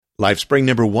LifeSpring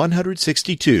number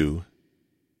 162,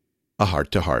 A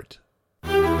Heart to Heart.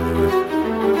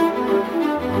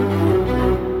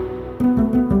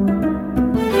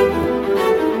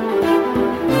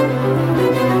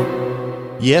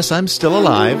 Yes, I'm still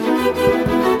alive.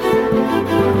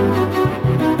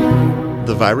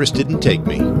 The virus didn't take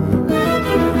me.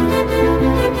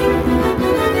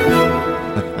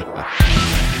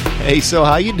 Hey, so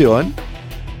how you doing?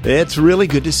 It's really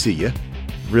good to see you.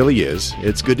 Really is.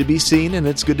 It's good to be seen, and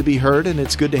it's good to be heard, and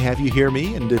it's good to have you hear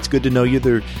me, and it's good to know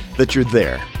that you're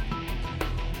there.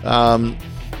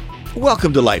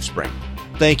 Welcome to LifeSpring.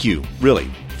 Thank you,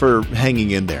 really, for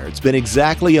hanging in there. It's been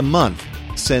exactly a month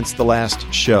since the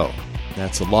last show.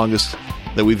 That's the longest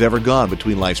that we've ever gone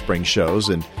between LifeSpring shows,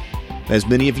 and as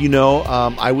many of you know,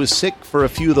 I was sick for a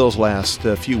few of those last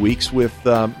few weeks with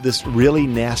this really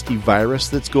nasty virus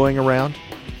that's going around.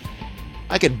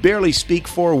 I could barely speak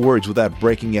 4 words without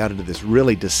breaking out into this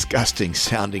really disgusting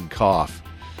sounding cough.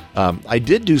 I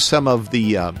did do some of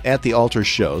the At the Altar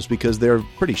shows because they're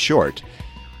pretty short,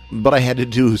 but I had to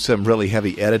do some really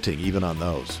heavy editing even on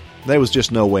those. There was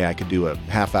just no way I could do a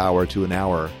half hour to an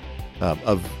hour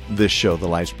of this show, the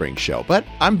LifeSpring show. But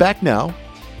I'm back now,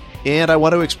 and I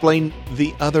want to explain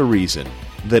the other reason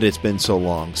that it's been so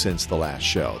long since the last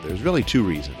show. There's really 2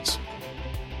 reasons.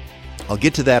 I'll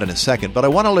get to that in a second, but I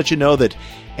want to let you know that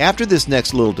after this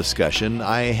next little discussion,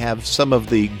 I have some of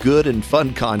the good and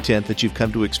fun content that you've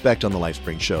come to expect on the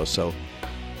LifeSpring show, so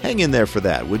hang in there for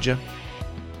that, would you?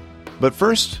 But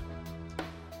first,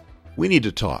 we need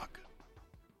to talk.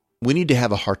 We need to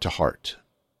have a heart-to-heart.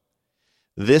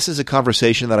 This is a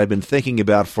conversation that I've been thinking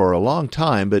about for a long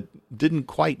time, but didn't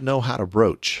quite know how to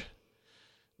broach.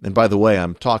 And by the way,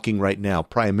 I'm talking right now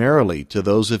primarily to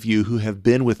those of you who have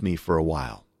been with me for a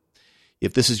while.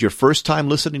 If this is your first time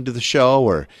listening to the show,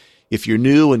 or if you're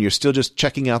new and you're still just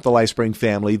checking out the LifeSpring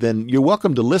family, then you're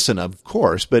welcome to listen, of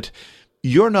course, but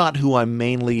you're not who I'm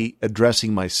mainly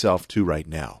addressing myself to right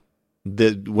now.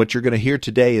 What you're going to hear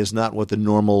today is not what the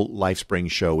normal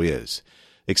LifeSpring show is,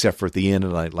 except for at the end,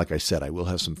 and like I said, I will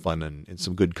have some fun and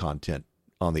some good content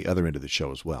on the other end of the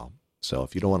show as well. So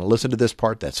if you don't want to listen to this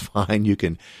part, that's fine. You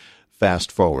can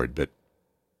fast forward. But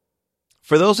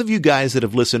for those of you guys that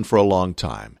have listened for a long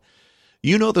time,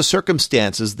 you know the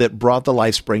circumstances that brought the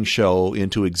LifeSpring show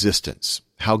into existence,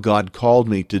 how God called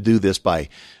me to do this by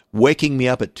waking me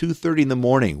up at 2:30 in the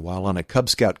morning while on a Cub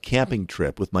Scout camping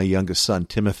trip with my youngest son,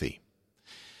 Timothy.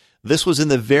 This was in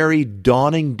the very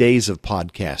dawning days of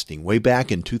podcasting, way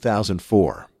back in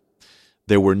 2004.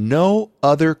 There were no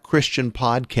other Christian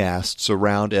podcasts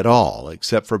around at all,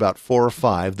 except for about 4 or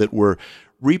 5 that were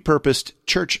repurposed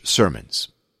church sermons.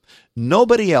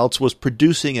 Nobody else was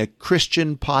producing a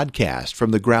Christian podcast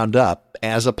from the ground up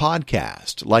as a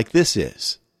podcast like this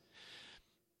is.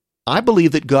 I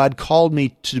believe that God called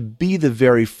me to be the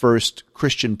very first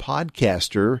Christian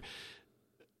podcaster.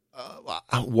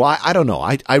 Why? I don't know.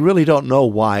 I really don't know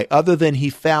why, other than He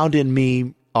found in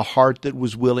me a heart that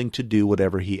was willing to do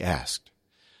whatever He asked.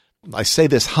 I say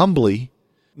this humbly,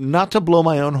 not to blow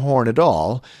my own horn at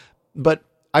all, but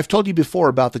I've told you before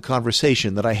about the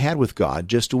conversation that I had with God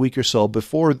just a week or so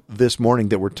before this morning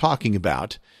that we're talking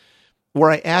about,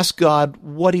 where I asked God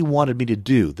what He wanted me to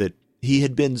do, that He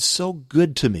had been so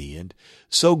good to me and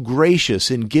so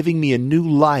gracious in giving me a new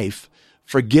life,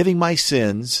 forgiving my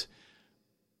sins.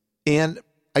 And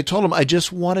I told Him I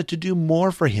just wanted to do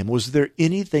more for Him. Was there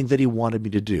anything that He wanted me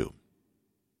to do?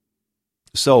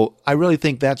 So I really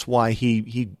think that's why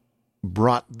He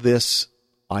brought this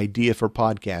idea for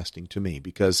podcasting to me,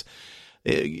 because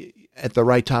at the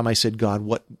right time I said, God,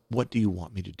 what do you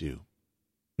want me to do?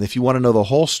 And if you want to know the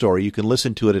whole story, you can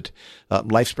listen to it at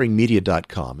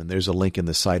lifespringmedia.com, and there's a link in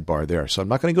the sidebar there. So I'm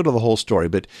not going to go to the whole story,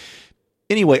 but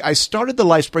anyway, I started the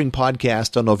LifeSpring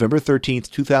podcast on November 13th,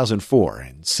 2004,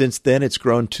 and since then it's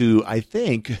grown to, I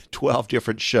think, 12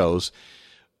 different shows,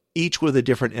 each with a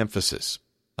different emphasis.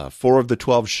 4 of the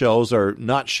 12 shows are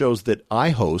not shows that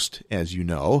I host, as you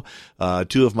know.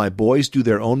 2 of my boys do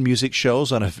their own music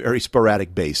shows on a very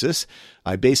sporadic basis.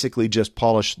 I basically just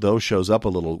polish those shows up a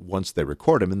little once they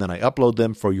record them, and then I upload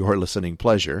them for your listening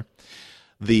pleasure.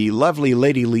 The lovely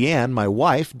Lady Leanne, my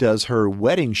wife, does her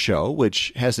wedding show,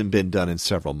 which hasn't been done in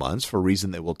several months for a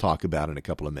reason that we'll talk about in a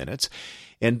couple of minutes.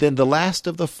 And then the last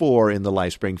of the 4 in the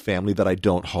LifeSpring family that I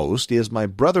don't host is my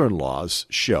brother-in-law's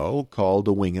show called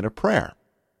A Wing and a Prayer.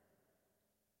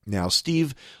 Now,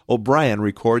 Steve O'Brien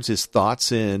records his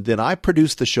thoughts, and then I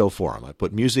produce the show for him. I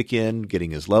put music in, getting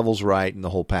his levels right, and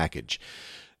the whole package.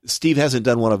 Steve hasn't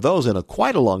done one of those in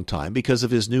quite a long time because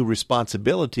of his new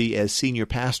responsibility as senior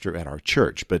pastor at our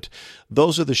church. But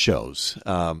those are the shows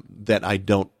that I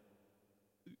don't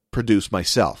produce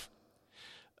myself.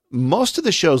 Most of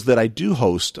the shows that I do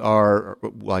host are,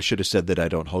 well, I should have said that I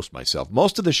don't host myself.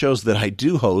 Most of the shows that I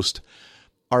do host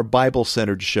are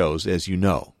Bible-centered shows, as you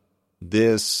know.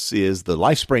 This is the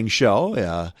LifeSpring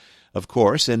show, of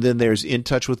course, and then there's In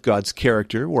Touch with God's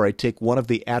Character, where I take one of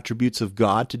the attributes of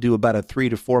God to do about a 3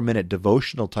 to 4 minute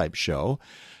devotional type show.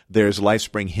 There's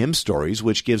LifeSpring Hymn Stories,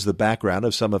 which gives the background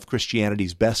of some of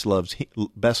Christianity's best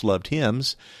loved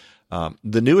hymns.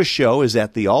 The newest show is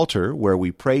At the Altar, where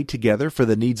we pray together for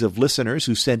the needs of listeners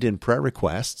who send in prayer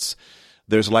requests.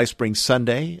 There's LifeSpring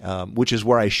Sunday, which is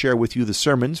where I share with you the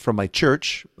sermons from my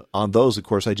church. On those, of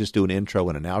course, I just do an intro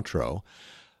and an outro.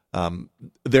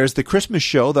 There's the Christmas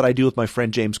show that I do with my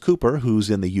friend James Cooper, who's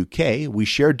in the UK. We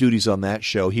share duties on that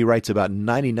show. He writes about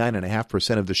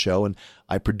 99.5% of the show, and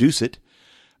I produce it.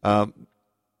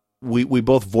 We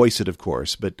both voice it, of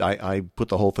course, but I put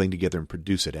the whole thing together and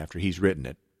produce it after he's written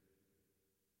it.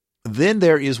 Then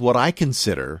there is what I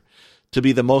consider to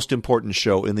be the most important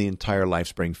show in the entire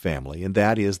LifeSpring family, and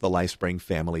that is the LifeSpring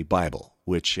Family Bible,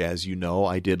 which, as you know,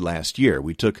 I did last year.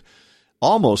 We took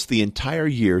almost the entire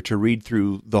year to read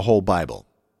through the whole Bible.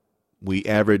 We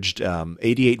averaged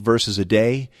 88 verses a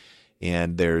day,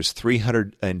 and there's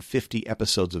 350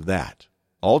 episodes of that.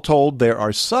 All told, there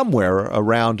are somewhere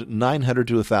around 900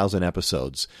 to 1,000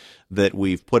 episodes that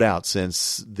we've put out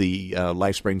since the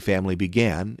LifeSpring family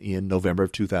began in November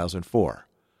of 2004.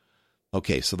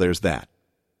 Okay, so there's that.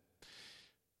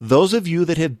 Those of you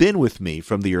that have been with me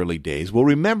from the early days will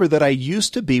remember that I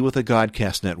used to be with the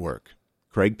Godcast Network.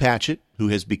 Craig Patchett, who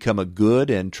has become a good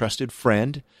and trusted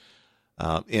friend,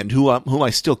 and whom I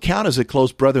still count as a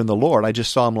close brother in the Lord. I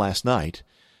just saw him last night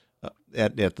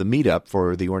at the meetup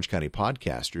for the Orange County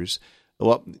Podcasters.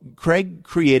 Well, Craig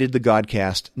created the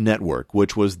Godcast Network,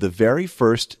 which was the very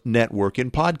first network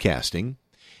in podcasting,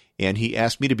 and he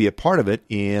asked me to be a part of it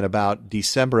in about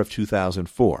December of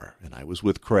 2004. And I was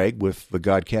with Craig with the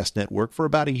Godcast Network for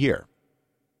about a year.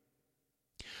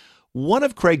 One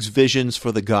of Craig's visions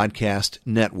for the Godcast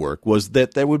Network was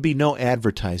that there would be no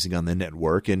advertising on the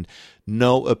network and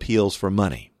no appeals for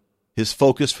money. His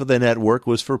focus for the network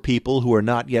was for people who are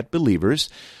not yet believers.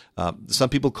 Some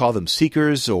people call them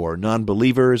seekers or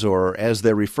non-believers, or as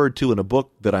they're referred to in a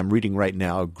book that I'm reading right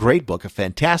now, a great book, a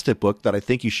fantastic book that I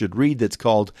think you should read that's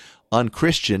called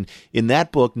Unchristian. In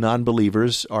that book,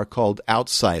 non-believers are called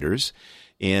outsiders,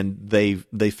 and they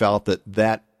felt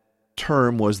that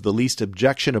term was the least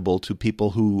objectionable to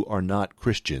people who are not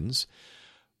Christians.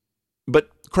 But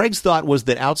Craig's thought was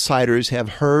that outsiders have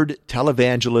heard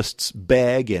televangelists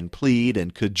beg and plead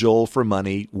and cajole for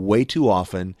money way too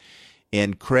often,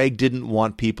 and Craig didn't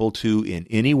want people to in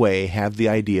any way have the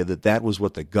idea that that was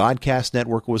what the Godcast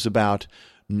Network was about,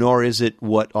 nor is it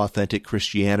what authentic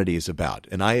Christianity is about.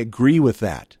 And I agree with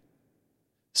that.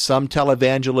 Some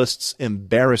televangelists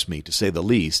embarrass me, to say the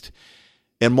least,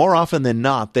 and more often than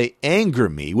not, they anger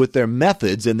me with their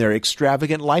methods and their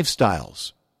extravagant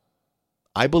lifestyles.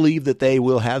 I believe that they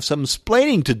will have some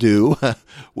splaining to do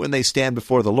when they stand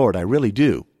before the Lord. I really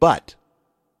do. But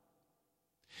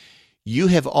you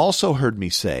have also heard me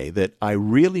say that I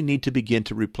really need to begin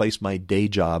to replace my day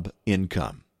job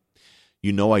income.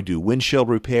 You know I do windshield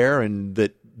repair, and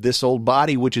that this old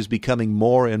body, which is becoming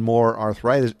more and more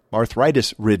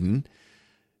arthritis-ridden,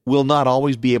 will not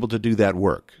always be able to do that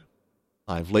work.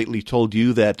 I've lately told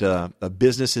you that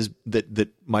that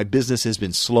my business has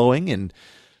been slowing, and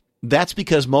that's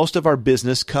because most of our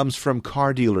business comes from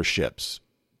car dealerships.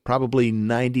 Probably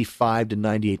 95 to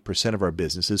 98% of our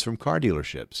business is from car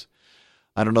dealerships.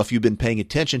 I don't know if you've been paying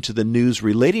attention to the news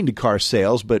relating to car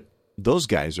sales, but those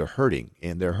guys are hurting,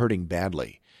 and they're hurting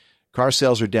badly. Car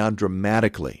sales are down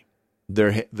dramatically.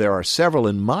 There are several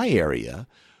in my area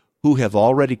who have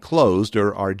already closed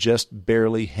or are just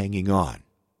barely hanging on.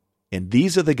 And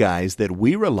these are the guys that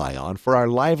we rely on for our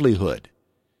livelihood.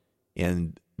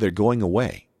 And they're going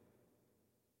away.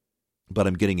 But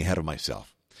I'm getting ahead of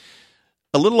myself.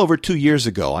 A little over 2 years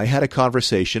ago, I had a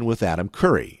conversation with Adam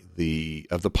Curry,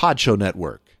 of the Podshow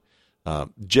Network,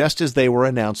 just as they were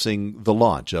announcing the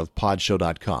launch of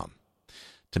Podshow.com.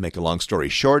 To make a long story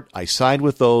short, I signed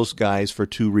with those guys for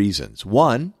 2 reasons.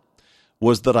 One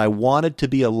was that I wanted to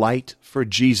be a light for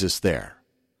Jesus there.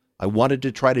 I wanted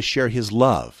to try to share his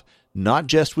love, not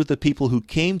just with the people who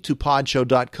came to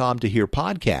Podshow.com to hear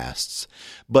podcasts,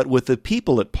 but with the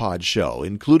people at Podshow,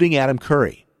 including Adam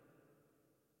Curry.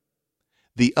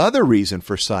 The other reason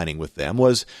for signing with them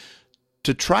was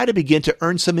to try to begin to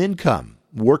earn some income,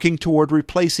 working toward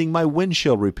replacing my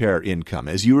windshield repair income.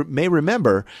 As you may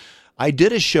remember, I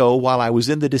did a show while I was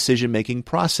in the decision-making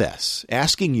process,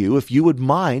 asking you if you would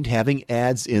mind having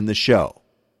ads in the show.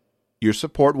 Your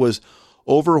support was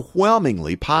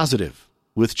overwhelmingly positive,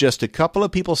 with just a couple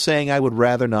of people saying I would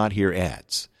rather not hear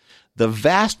ads. The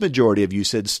vast majority of you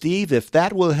said, Steve, if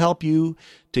that will help you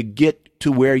to get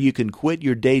to where you can quit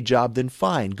your day job, then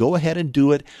fine. Go ahead and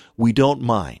do it. We don't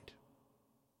mind.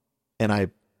 And I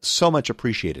so much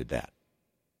appreciated that.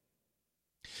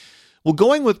 Well,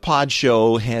 going with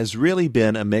Podshow has really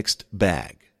been a mixed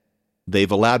bag.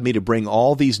 They've allowed me to bring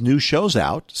all these new shows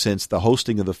out since the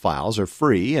hosting of the files are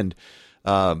free, and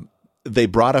they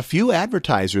brought a few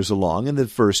advertisers along in the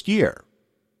first year.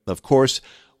 Of course,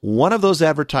 one of those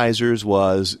advertisers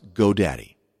was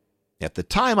GoDaddy. At the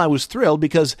time, I was thrilled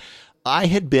because I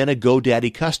had been a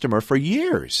GoDaddy customer for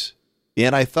years.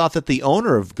 And I thought that the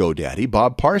owner of GoDaddy,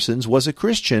 Bob Parsons, was a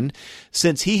Christian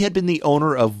since he had been the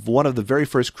owner of one of the very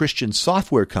first Christian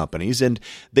software companies, and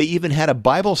they even had a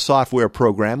Bible software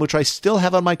program, which I still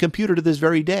have on my computer to this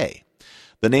very day.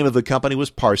 The name of the company was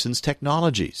Parsons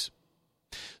Technologies.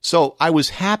 So I was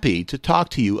happy to talk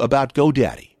to you about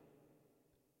GoDaddy.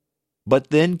 But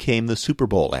then came the Super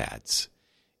Bowl ads,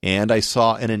 and I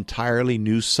saw an entirely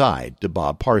new side to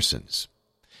Bob Parsons.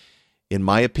 In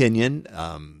my opinion,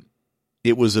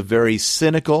 it was a very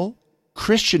cynical,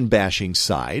 Christian-bashing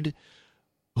side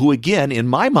who, again, in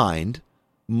my mind,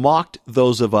 mocked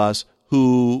those of us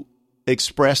who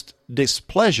expressed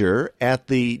displeasure at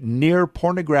the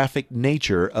near-pornographic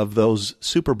nature of those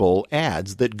Super Bowl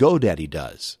ads that GoDaddy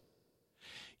does.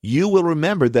 You will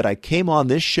remember that I came on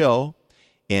this show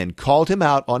and called him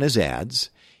out on his ads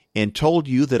and told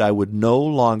you that I would no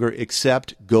longer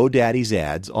accept GoDaddy's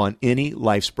ads on any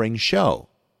LifeSpring show.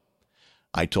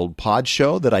 I told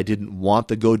Podshow that I didn't want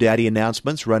the GoDaddy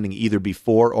announcements running either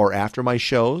before or after my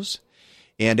shows,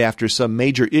 and after some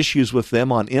major issues with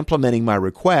them on implementing my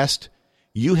request,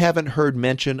 you haven't heard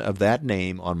mention of that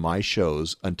name on my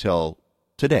shows until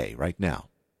today, right now.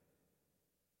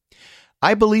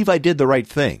 I believe I did the right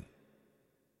thing,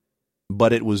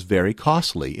 but it was very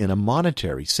costly in a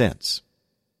monetary sense.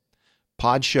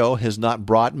 Podshow has not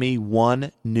brought me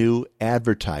one new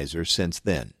advertiser since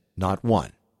then, not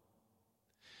one.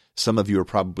 Some of you are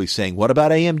probably saying, what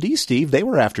about AMD, Steve? They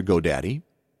were after GoDaddy.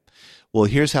 Well,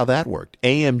 here's how that worked.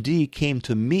 AMD came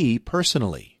to me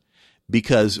personally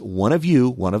because one of you,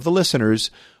 one of the listeners,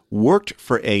 worked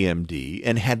for AMD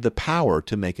and had the power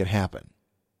to make it happen.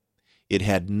 It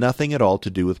had nothing at all to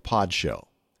do with Podshow.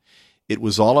 It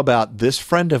was all about this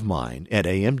friend of mine at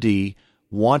AMD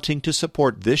wanting to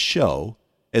support this show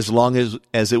as long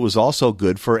as it was also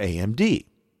good for AMD.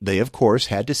 They, of course,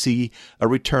 had to see a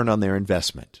return on their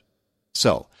investment.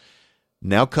 So,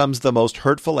 now comes the most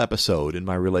hurtful episode in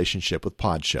my relationship with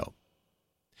Podshow.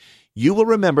 You will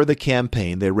remember the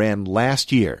campaign they ran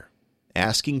last year,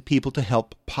 asking people to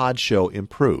help Podshow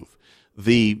improve.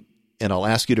 And I'll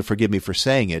ask you to forgive me for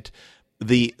saying it,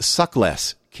 the Suck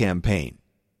Less campaign.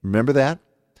 Remember that?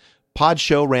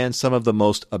 Podshow ran some of the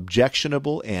most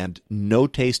objectionable and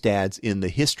no-taste ads in the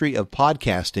history of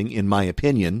podcasting, in my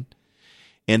opinion,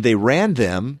 and they ran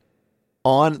them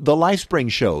on the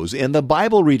LifeSpring shows and the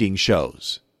Bible reading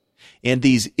shows. And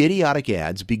these idiotic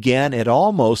ads began at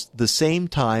almost the same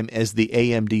time as the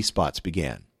AMD spots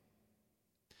began.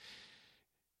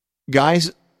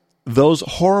 Guys, those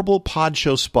horrible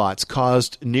Podshow spots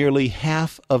caused nearly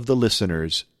half of the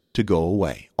listeners to go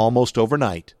away. Almost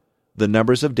overnight, the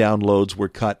numbers of downloads were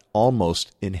cut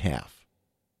almost in half.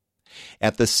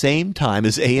 At the same time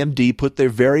as AMD put their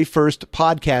very first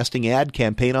podcasting ad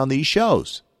campaign on these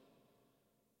shows.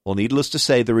 Well, needless to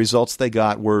say, the results they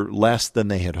got were less than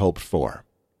they had hoped for.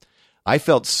 I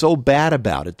felt so bad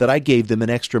about it that I gave them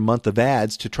an extra month of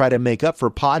ads to try to make up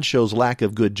for Podshow's lack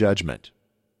of good judgment.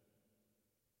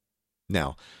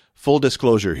 Now, full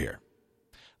disclosure here.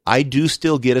 I do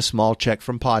still get a small check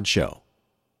from Podshow.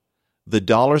 The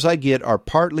dollars I get are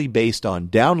partly based on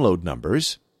download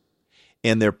numbers,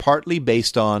 and they're partly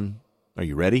based on, are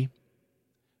you ready?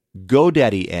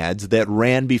 GoDaddy ads that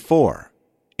ran before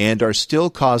and are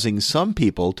still causing some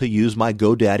people to use my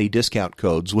GoDaddy discount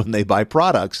codes when they buy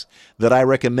products that I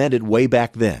recommended way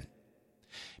back then.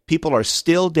 People are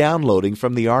still downloading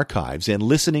from the archives and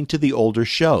listening to the older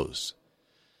shows.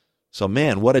 So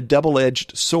man, what a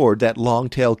double-edged sword that long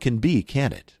tail can be,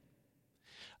 can't it?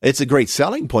 It's a great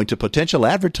selling point to potential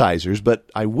advertisers, but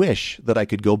I wish that I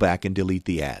could go back and delete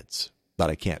the ads. But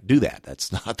I can't do that.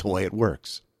 That's not the way it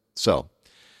works. So,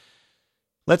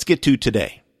 let's get to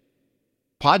today.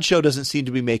 Podshow doesn't seem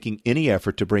to be making any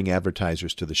effort to bring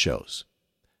advertisers to the shows.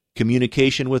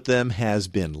 Communication with them has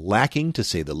been lacking, to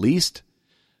say the least.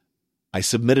 I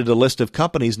submitted a list of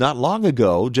companies not long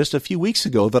ago, just a few weeks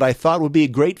ago, that I thought would be a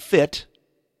great fit,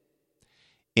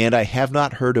 and I have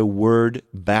not heard a word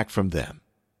back from them.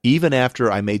 even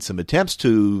after I made some attempts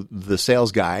to the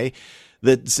sales guy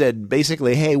that said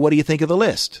basically, hey, what do you think of the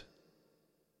list?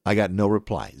 I got no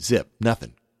reply. Zip.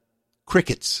 Nothing.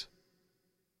 Crickets.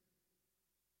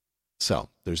 So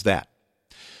there's that.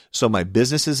 So my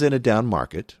business is in a down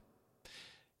market,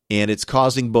 and it's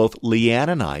causing both Leanne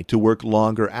and I to work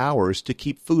longer hours to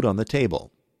keep food on the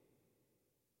table.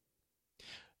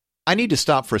 I need to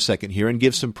stop for a second here and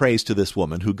give some praise to this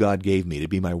woman who God gave me to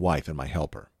be my wife and my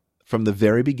helper. From the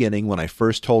very beginning, when I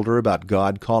first told her about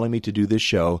God calling me to do this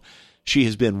show, she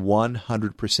has been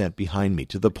 100% behind me,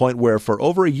 to the point where for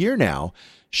over a year now,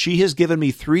 she has given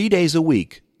me 3 days a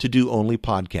week to do only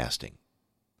podcasting.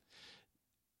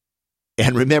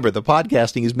 And remember, the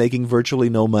podcasting is making virtually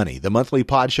no money. The monthly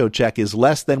pod show check is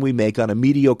less than we make on a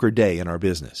mediocre day in our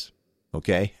business.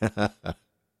 Okay?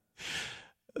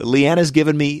 Leanne has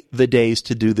given me the days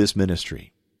to do this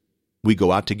ministry. We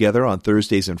go out together on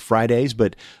Thursdays and Fridays,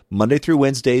 but Monday through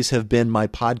Wednesdays have been my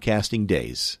podcasting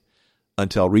days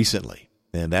until recently.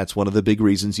 And that's one of the big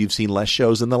reasons you've seen less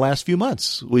shows in the last few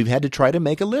months. We've had to try to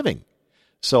make a living.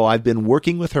 So I've been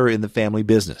working with her in the family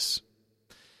business.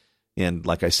 And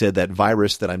like I said, that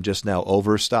virus that I'm just now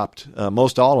over stopped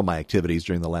most all of my activities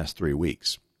during the last 3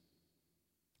 weeks.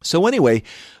 So anyway,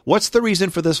 what's the reason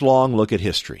for this long look at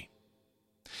history?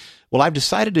 Well, I've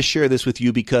decided to share this with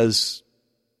you because,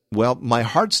 well, my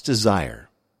heart's desire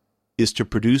is to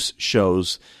produce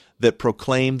shows that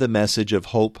proclaim the message of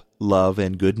hope, love,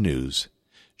 and good news,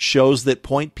 shows that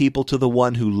point people to the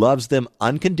one who loves them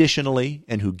unconditionally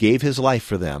and who gave his life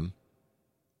for them.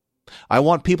 I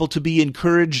want people to be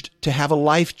encouraged to have a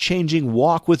life-changing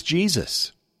walk with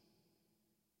Jesus.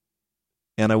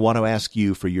 And I want to ask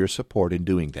you for your support in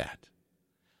doing that.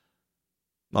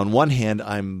 On one hand,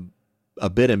 I'm a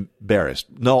bit embarrassed.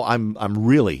 No, I'm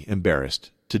really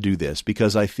embarrassed to do this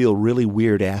because I feel really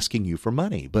weird asking you for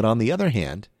money. But on the other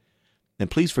hand,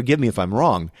 and please forgive me if I'm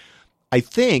wrong, I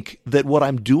think that what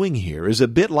I'm doing here is a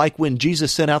bit like when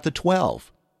Jesus sent out the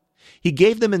 12. He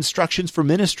gave them instructions for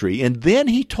ministry, and then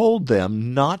he told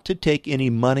them not to take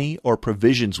any money or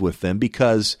provisions with them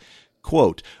because,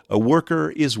 quote, a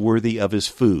worker is worthy of his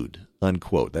food,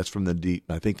 unquote. That's from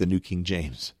the New King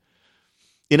James.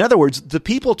 In other words, the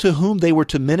people to whom they were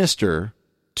to minister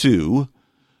to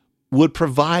would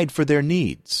provide for their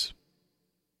needs.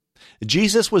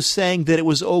 Jesus was saying that it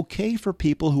was okay for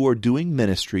people who are doing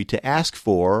ministry to ask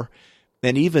for,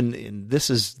 and even, and this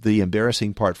is the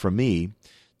embarrassing part for me,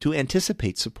 to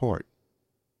anticipate support.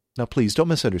 Now, please don't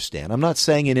misunderstand. I'm not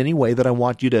saying in any way that I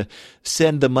want you to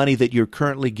send the money that you're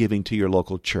currently giving to your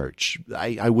local church.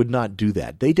 I would not do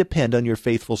that. They depend on your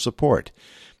faithful support.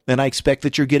 And I expect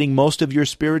that you're getting most of your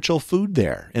spiritual food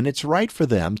there, and it's right for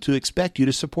them to expect you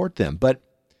to support them. But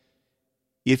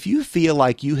if you feel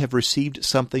like you have received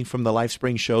something from the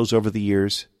LifeSpring shows over the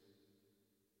years,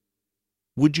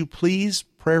 would you please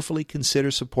prayerfully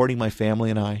consider supporting my family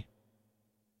and I?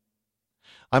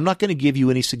 I'm not going to give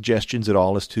you any suggestions at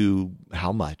all as to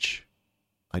how much.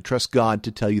 I trust God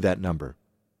to tell you that number.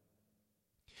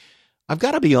 I've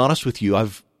got to be honest with you,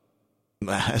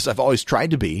 as I've always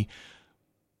tried to be,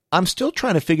 I'm still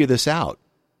trying to figure this out.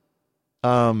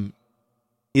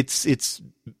 It's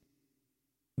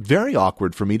very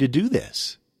awkward for me to do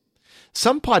this.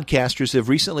 Some podcasters have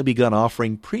recently begun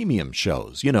offering premium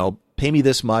shows. Pay me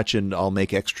this much and I'll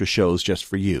make extra shows just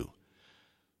for you.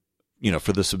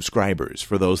 For the subscribers,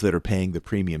 for those that are paying the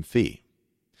premium fee.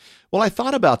 Well, I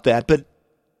thought about that, but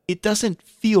it doesn't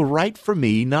feel right for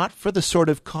me, not for the sort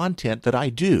of content that I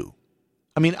do.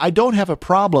 I mean, I don't have a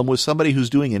problem with somebody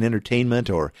who's doing an entertainment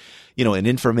or, an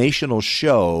informational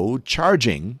show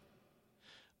charging,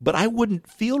 but I wouldn't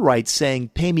feel right saying,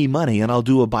 pay me money and I'll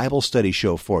do a Bible study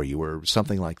show for you or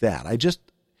something like that. I just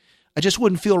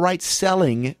wouldn't feel right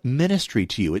selling ministry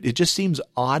to you. It just seems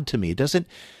odd to me.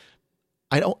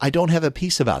 I don't have a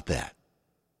peace about that.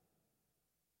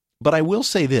 But I will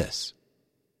say this.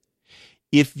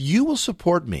 If you will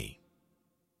support me,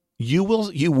 you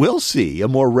will see a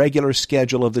more regular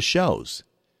schedule of the shows.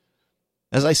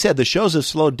 As I said, the shows have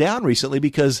slowed down recently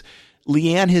because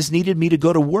Leanne has needed me to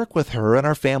go to work with her in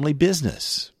our family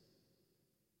business.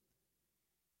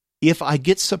 If I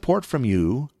get support from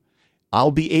you,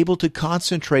 I'll be able to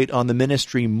concentrate on the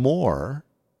ministry more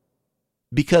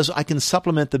because I can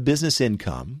supplement the business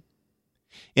income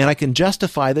and I can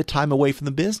justify the time away from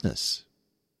the business.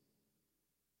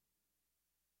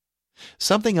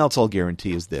 Something else I'll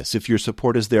guarantee is this. If your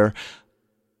support is there,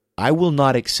 I will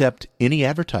not accept any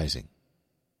advertising.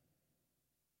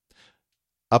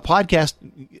 A podcast,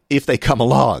 if they come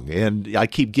along, and I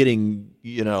keep getting,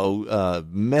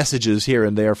 messages here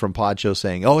and there from pod shows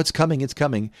saying, oh, it's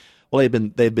coming. Well,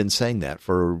 they've been saying that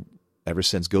for ever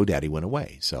since GoDaddy went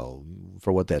away. So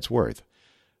for what that's worth.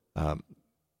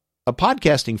 A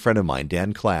podcasting friend of mine,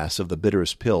 Dan Class of The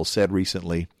Bitterest Pill, said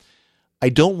recently, I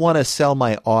don't want to sell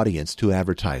my audience to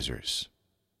advertisers.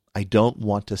 I don't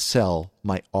want to sell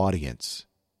my audience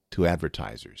to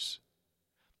advertisers.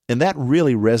 And that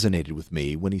really resonated with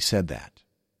me when he said that.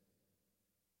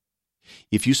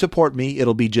 If you support me,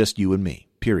 it'll be just you and me,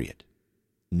 period.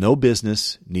 No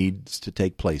business needs to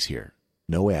take place here.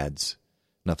 No ads,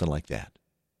 nothing like that.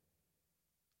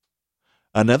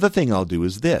 Another thing I'll do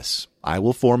is this. I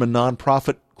will form a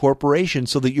nonprofit corporation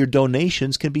so that your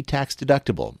donations can be tax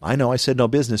deductible. I know I said no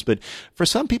business, but for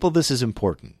some people this is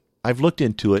important. I've looked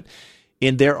into it,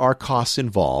 and there are costs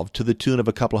involved to the tune of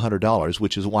a couple of $100,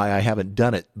 which is why I haven't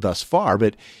done it thus far.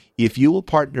 But if you will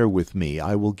partner with me,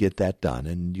 I will get that done,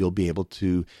 and you'll be able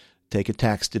to take a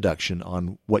tax deduction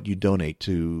on what you donate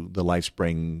to the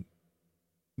LifeSpring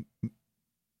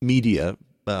media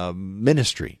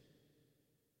ministry.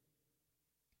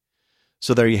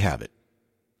 So there you have it.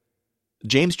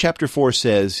 James chapter 4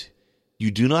 says, you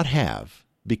do not have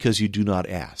because you do not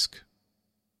ask.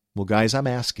 Well, guys, I'm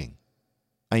asking.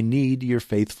 I need your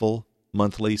faithful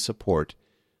monthly support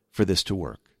for this to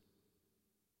work.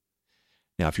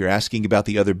 Now, if you're asking about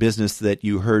the other business that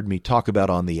you heard me talk about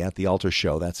on the At the Altar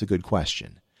show, that's a good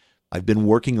question. I've been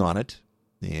working on it,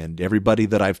 and everybody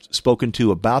that I've spoken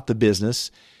to about the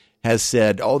business has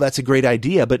said, oh, that's a great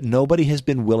idea, but nobody has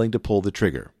been willing to pull the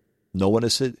trigger. No one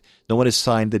has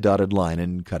signed the dotted line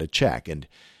and cut a check. And,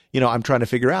 I'm trying to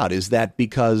figure out, is that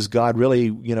because God really,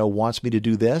 wants me to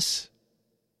do this?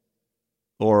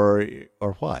 Or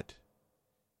what?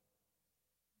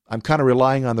 I'm kind of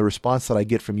relying on the response that I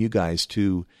get from you guys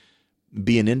to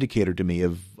be an indicator to me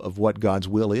of what God's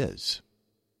will is.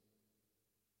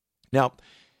 Now,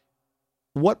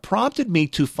 what prompted me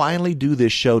to finally do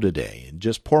this show today and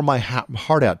just pour my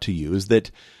heart out to you is that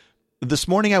this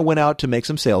morning I went out to make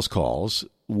some sales calls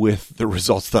with the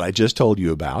results that I just told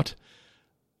you about,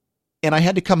 and I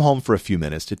had to come home for a few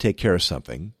minutes to take care of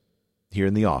something here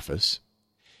in the office.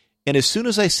 And as soon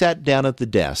as I sat down at the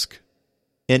desk,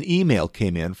 an email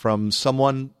came in from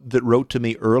someone that wrote to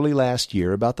me early last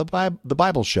year about the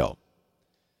Bible show.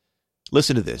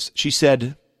 Listen to this. She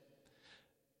said,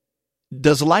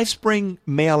 does LifeSpring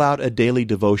mail out a daily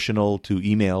devotional to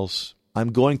emails?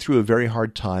 I'm going through a very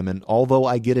hard time, and although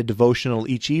I get a devotional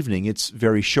each evening, it's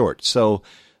very short. So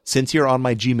since you're on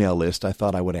my Gmail list, I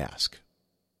thought I would ask.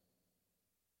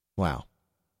 Wow.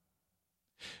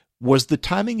 Was the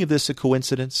timing of this a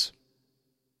coincidence?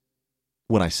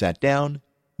 When I sat down,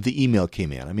 the email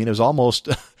came in. I mean, it was almost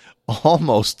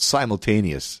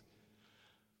simultaneous.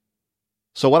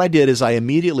 So what I did is I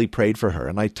immediately prayed for her,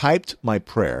 and I typed my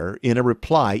prayer in a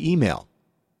reply email.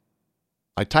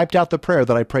 I typed out the prayer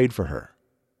that I prayed for her.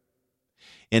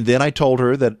 And then I told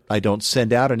her that I don't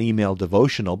send out an email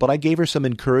devotional, but I gave her some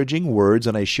encouraging words,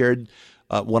 and I shared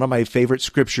one of my favorite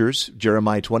scriptures,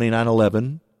 Jeremiah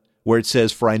 29:11, where it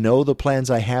says, for I know the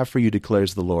plans I have for you,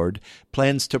 declares the Lord,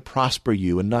 plans to prosper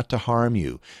you and not to harm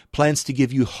you, plans to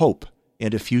give you hope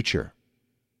and a future.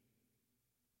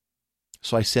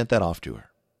 So I sent that off to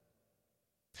her.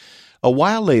 A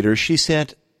while later, she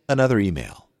sent another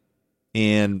email,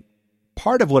 and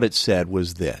part of what it said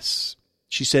was this.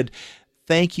 She said,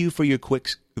 thank you for your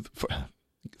quick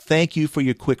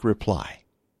reply.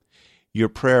 Your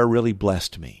prayer really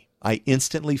blessed me. I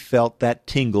instantly felt that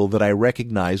tingle that I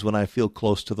recognize when I feel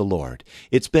close to the Lord.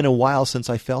 It's been a while since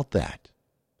I felt that.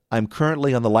 I'm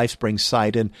currently on the LifeSpring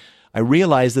site, and I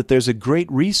realize that there's a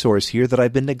great resource here that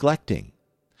I've been neglecting.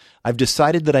 I've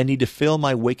decided that I need to fill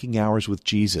my waking hours with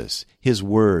Jesus, His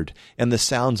Word, and the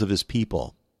sounds of His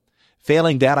people.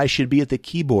 Failing that, I should be at the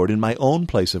keyboard in my own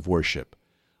place of worship.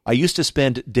 I used to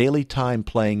spend daily time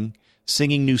playing,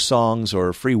 singing new songs,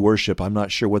 or free worship. I'm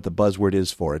not sure what the buzzword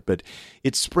is for it, but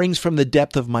it springs from the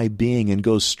depth of my being and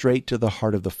goes straight to the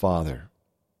heart of the Father.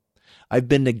 I've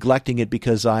been neglecting it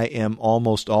because I am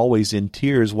almost always in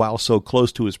tears while so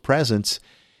close to His presence,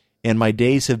 and my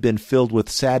days have been filled with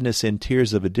sadness and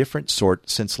tears of a different sort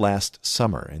since last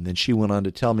summer. And then she went on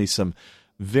to tell me some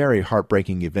very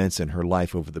heartbreaking events in her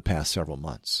life over the past several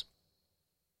months.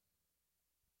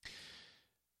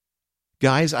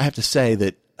 Guys, I have to say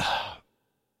that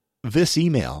this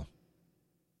email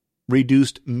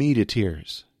reduced me to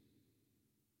tears.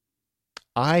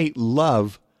 I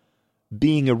love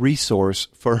being a resource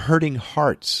for hurting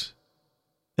hearts,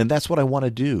 and that's what I want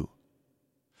to do.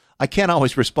 I can't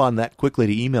always respond that quickly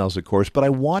to emails, of course, but I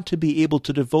want to be able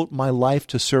to devote my life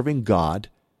to serving God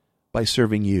by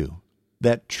serving you.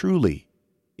 That truly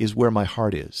is where my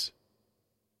heart is.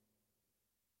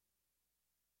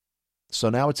 So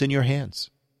now it's in your hands.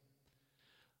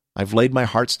 I've laid my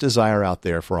heart's desire out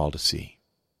there for all to see.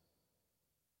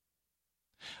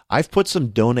 I've put some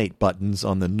donate buttons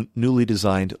on the newly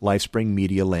designed LifeSpring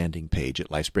Media landing page at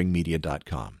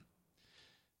lifespringmedia.com.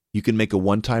 You can make a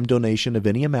one-time donation of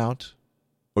any amount,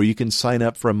 or you can sign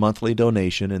up for a monthly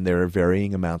donation, and there are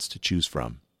varying amounts to choose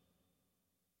from.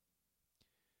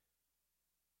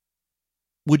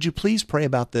 Would you please pray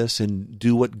about this and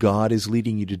do what God is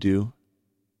leading you to do?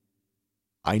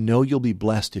 I know you'll be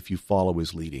blessed if you follow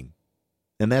His leading.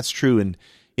 And that's true in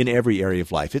every area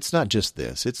of life. It's not just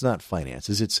this. It's not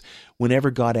finances. It's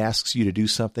whenever God asks you to do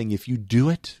something, if you do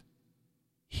it,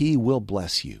 He will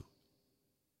bless you.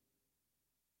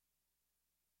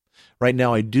 Right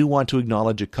now, I do want to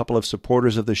acknowledge a couple of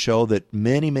supporters of the show that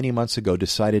many, many months ago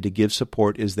decided to give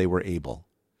support as they were able.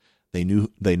 They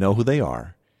know who they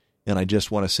are, and I just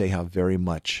want to say how very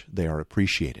much they are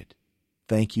appreciated.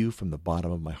 Thank you from the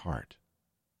bottom of my heart.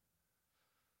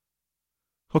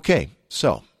 Okay,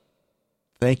 so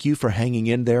thank you for hanging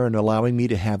in there and allowing me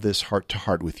to have this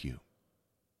heart-to-heart with you.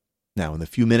 Now, in the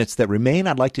few minutes that remain,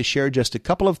 I'd like to share just a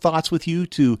couple of thoughts with you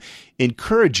to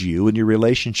encourage you in your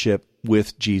relationship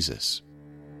with Jesus.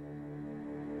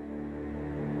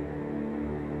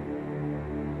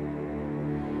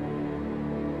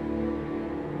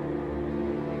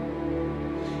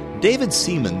 David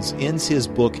Seamands ends his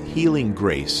book, Healing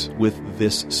Grace, with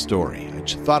this story. I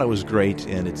just thought it was great,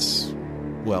 and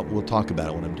we'll talk about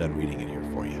it when I'm done reading it here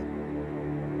for you.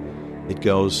 It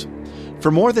goes,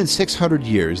 "For more than 600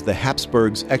 years, the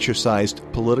Habsburgs exercised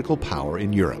political power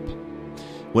in Europe.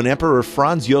 When Emperor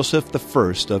Franz Joseph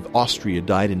I of Austria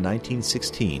died in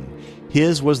 1916,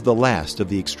 his was the last of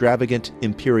the extravagant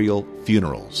imperial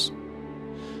funerals.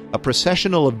 A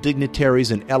processional of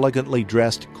dignitaries and elegantly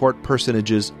dressed court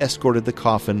personages escorted the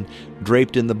coffin,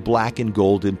 draped in the black and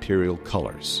gold imperial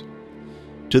colors.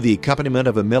 To the accompaniment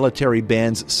of a military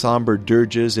band's somber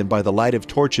dirges and by the light of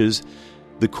torches,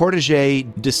 the cortege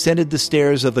descended the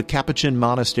stairs of the Capuchin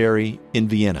monastery in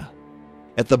Vienna.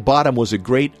 At the bottom was a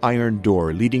great iron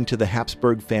door leading to the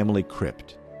Habsburg family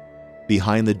crypt.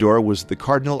 Behind the door was the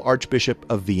Cardinal Archbishop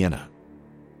of Vienna.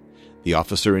 The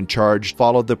officer in charge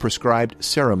followed the prescribed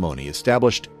ceremony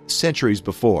established centuries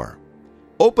before.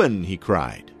 'Open!' he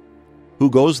cried. 'Who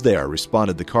goes there?'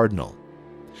 responded the cardinal.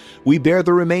 'We bear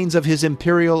the remains of His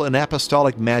Imperial and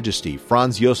Apostolic Majesty,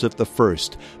 Franz Joseph I,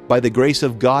 by the grace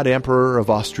of God, Emperor of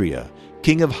Austria,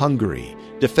 King of Hungary,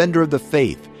 Defender of the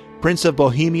Faith, Prince of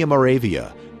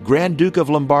Bohemia-Moravia, Grand Duke of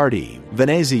Lombardy,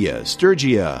 Venezia,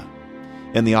 Styria.'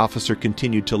 And the officer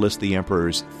continued to list the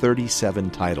emperor's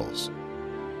 37 titles.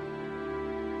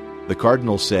 The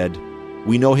cardinal said,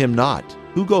 'We know him not.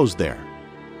 Who goes there?'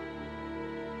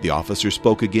 The officer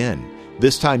spoke again,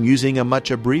 this time using a much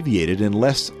abbreviated and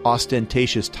less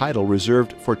ostentatious title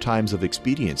reserved for times of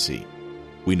expediency.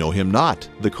 'We know him not,'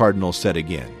 the cardinal said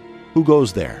again. 'Who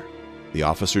goes there?' The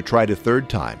officer tried a third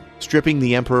time, stripping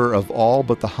the emperor of all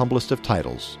but the humblest of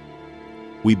titles.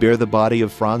 'We bear the body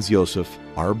of Franz Joseph,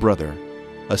 our brother,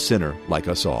 a sinner like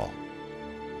us all.'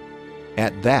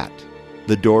 At that,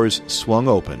 the doors swung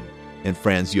open, and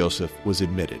Franz Joseph was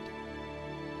admitted.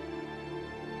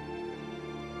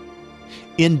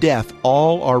 In death,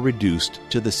 all are reduced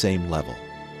to the same level.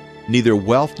 Neither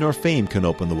wealth nor fame can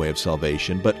open the way of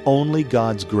salvation, but only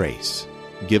God's grace,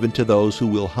 given to those who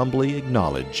will humbly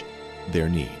acknowledge their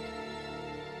need."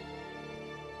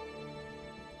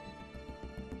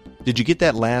 Did you get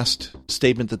that last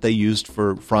statement that they used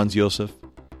for Franz Joseph?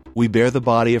 "We bear the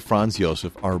body of Franz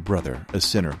Joseph, our brother, a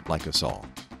sinner like us all."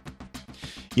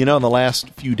 You know, in the last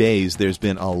few days, there's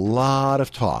been a lot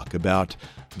of talk about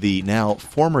the now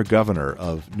former governor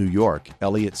of New York,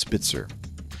 Eliot Spitzer.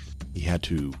 He had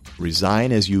to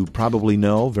resign, as you probably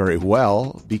know very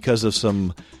well, because of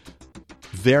some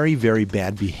very, very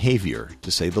bad behavior, to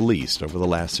say the least, over the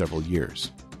last several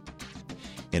years.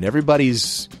 And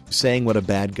everybody's saying what a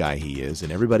bad guy he is, and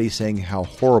everybody's saying how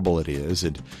horrible it is,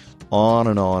 and on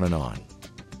and on and on.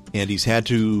 And he's had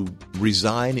to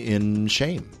resign in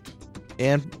shame.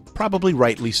 And probably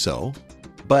rightly so.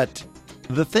 But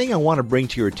the thing I want to bring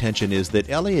to your attention is that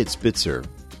Eliot Spitzer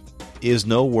is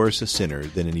no worse a sinner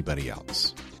than anybody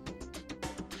else.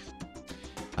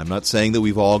 I'm not saying that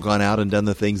we've all gone out and done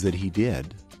the things that he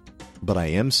did, but I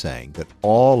am saying that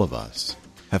all of us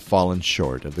have fallen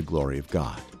short of the glory of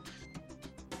God.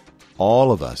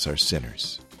 All of us are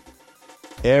sinners.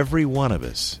 Every one of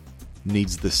us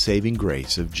needs the saving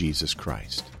grace of Jesus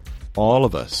Christ. All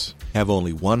of us have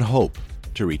only one hope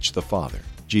to reach the Father.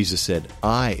 Jesus said,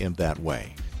 "I am that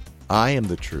way. I am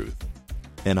the truth,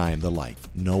 and I am the life.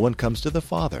 No one comes to the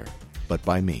Father but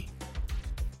by me."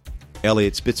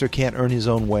 Elliot Spitzer can't earn his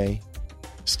own way.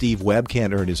 Steve Webb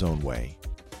can't earn his own way.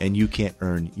 And you can't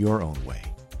earn your own way.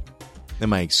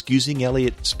 Am I excusing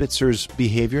Elliot Spitzer's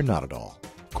behavior? Not at all.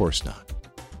 Of course not.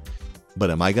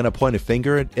 But am I going to point a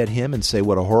finger at him and say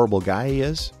what a horrible guy he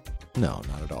is? No,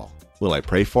 not at all. Will I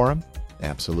pray for him?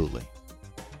 Absolutely.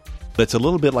 But it's a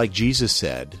little bit like Jesus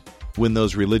said when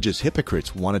those religious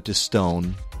hypocrites wanted to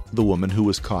stone the woman who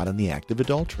was caught in the act of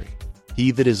adultery.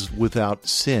 He that is without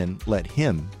sin, let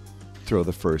him throw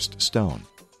the first stone.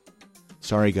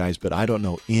 Sorry, guys, but I don't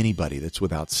know anybody that's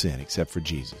without sin except for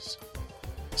Jesus.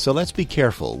 So let's be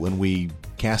careful when we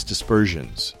cast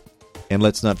aspersions, and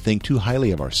let's not think too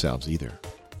highly of ourselves either.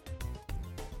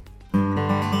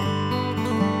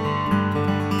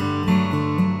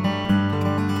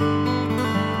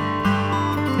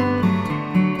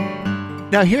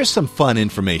 Now, here's some fun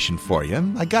information for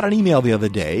you. I got an email the other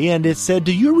day, and it said,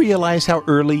 do you realize how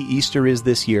early Easter is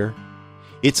this year?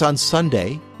 It's on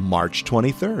Sunday, March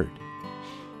 23rd.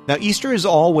 Now, Easter is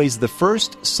always the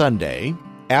first Sunday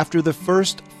after the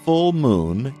first full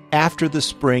moon after the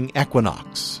spring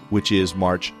equinox, which is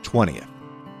March 20th.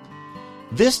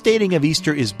 This dating of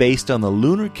Easter is based on the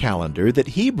lunar calendar that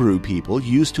Hebrew people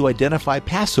used to identify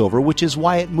Passover, which is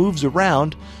why it moves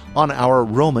around on our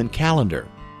Roman calendar.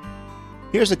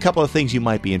 Here's a couple of things you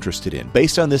might be interested in.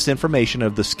 Based on this information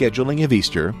of the scheduling of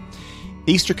Easter,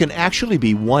 Easter can actually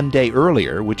be one day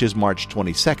earlier, which is March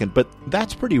 22nd, but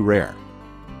that's pretty rare.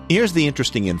 Here's the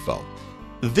interesting info.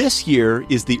 This year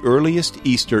is the earliest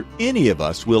Easter any of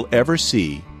us will ever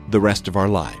see the rest of our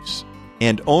lives.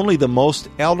 And only the most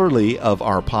elderly of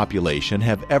our population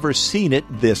have ever seen it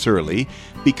this early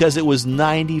because it was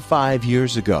 95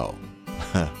 years ago.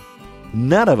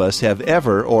 None of us have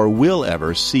ever or will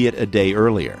ever see it a day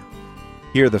earlier.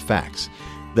 Here are the facts.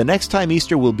 The next time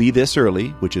Easter will be this early,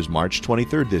 which is March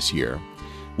 23rd this year,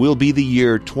 will be the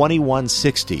year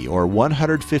 2160, or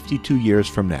 152 years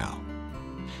from now.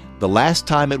 The last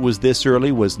time it was this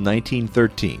early was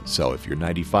 1913, so if you're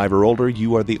 95 or older,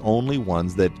 you are the only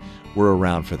ones that were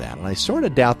around for that. And I sort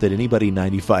of doubt that anybody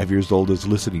 95 years old is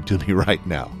listening to me right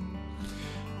now.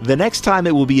 The next time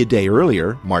it will be a day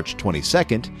earlier, March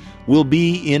 22nd, will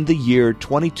be in the year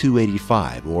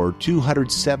 2285, or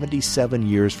 277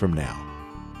 years from now.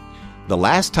 The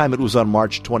last time it was on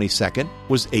March 22nd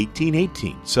was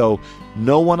 1818, so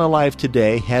no one alive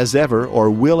today has ever or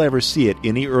will ever see it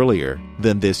any earlier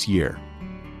than this year.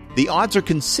 The odds are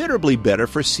considerably better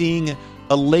for seeing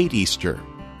a late Easter.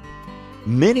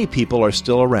 Many people are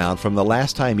still around from the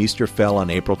last time Easter fell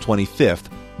on April 25th,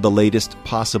 the latest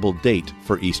possible date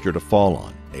for Easter to fall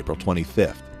on, April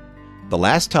 25th. The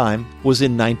last time was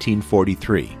in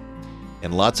 1943.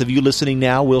 And lots of you listening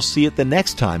now will see it the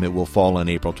next time it will fall on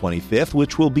April 25th,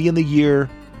 which will be in the year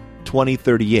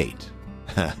 2038.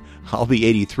 I'll be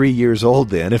 83 years old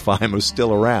then if I'm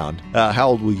still around. How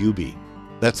old will you be?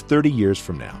 That's 30 years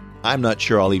from now. I'm not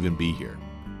sure I'll even be here.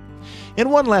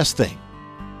 And one last thing.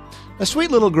 A sweet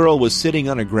little girl was sitting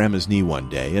on her grandma's knee one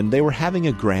day, and they were having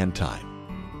a grand time.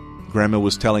 Grandma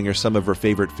was telling her some of her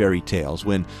favorite fairy tales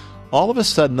when all of a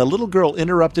sudden the little girl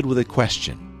interrupted with a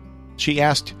question. She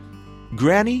asked,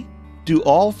 "Granny, do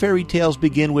all fairy tales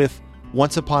begin with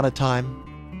once upon a time?"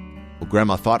 Well,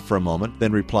 Grandma thought for a moment,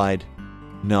 then replied,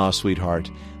 "No, sweetheart.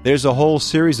 There's a whole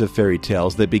series of fairy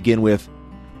tales that begin with,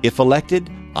 if elected,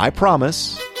 I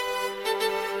promise."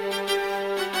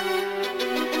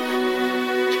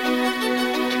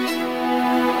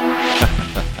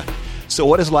 So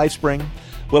what is LifeSpring?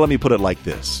 Well, let me put it like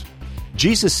this.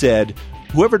 Jesus said,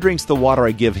 "Whoever drinks the water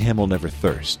I give him will never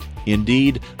thirst.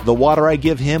 Indeed, the water I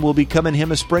give him will become in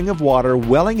him a spring of water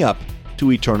welling up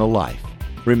to eternal life."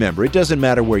 Remember, it doesn't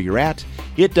matter where you're at.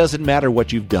 It doesn't matter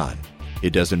what you've done.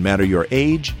 It doesn't matter your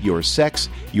age, your sex,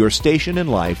 your station in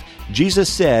life. Jesus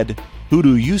said, "Who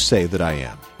do you say that I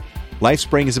am?"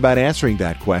 LifeSpring is about answering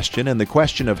that question and the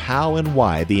question of how and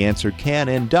why the answer can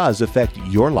and does affect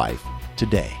your life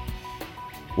today.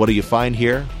 What do you find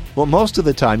here? Well, most of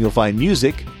the time you'll find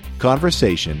music,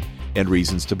 conversation, and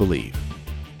reasons to believe.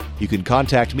 You can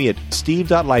contact me at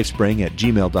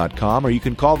steve.lifespring@gmail.com, or you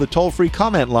can call the toll-free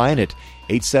comment line at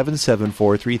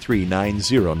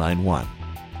 877-433-9091.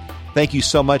 Thank you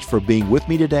so much for being with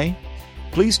me today.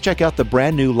 Please check out the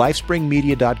brand new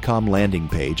lifespringmedia.com landing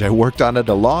page. I worked on it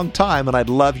a long time, and I'd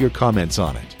love your comments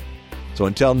on it. So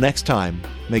until next time,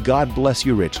 may God bless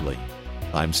you richly.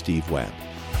 I'm Steve Webb.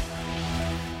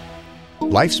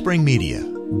 LifeSpring Media,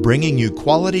 bringing you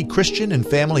quality Christian and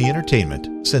family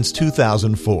entertainment since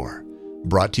 2004.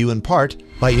 Brought to you in part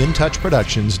by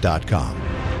InTouchProductions.com.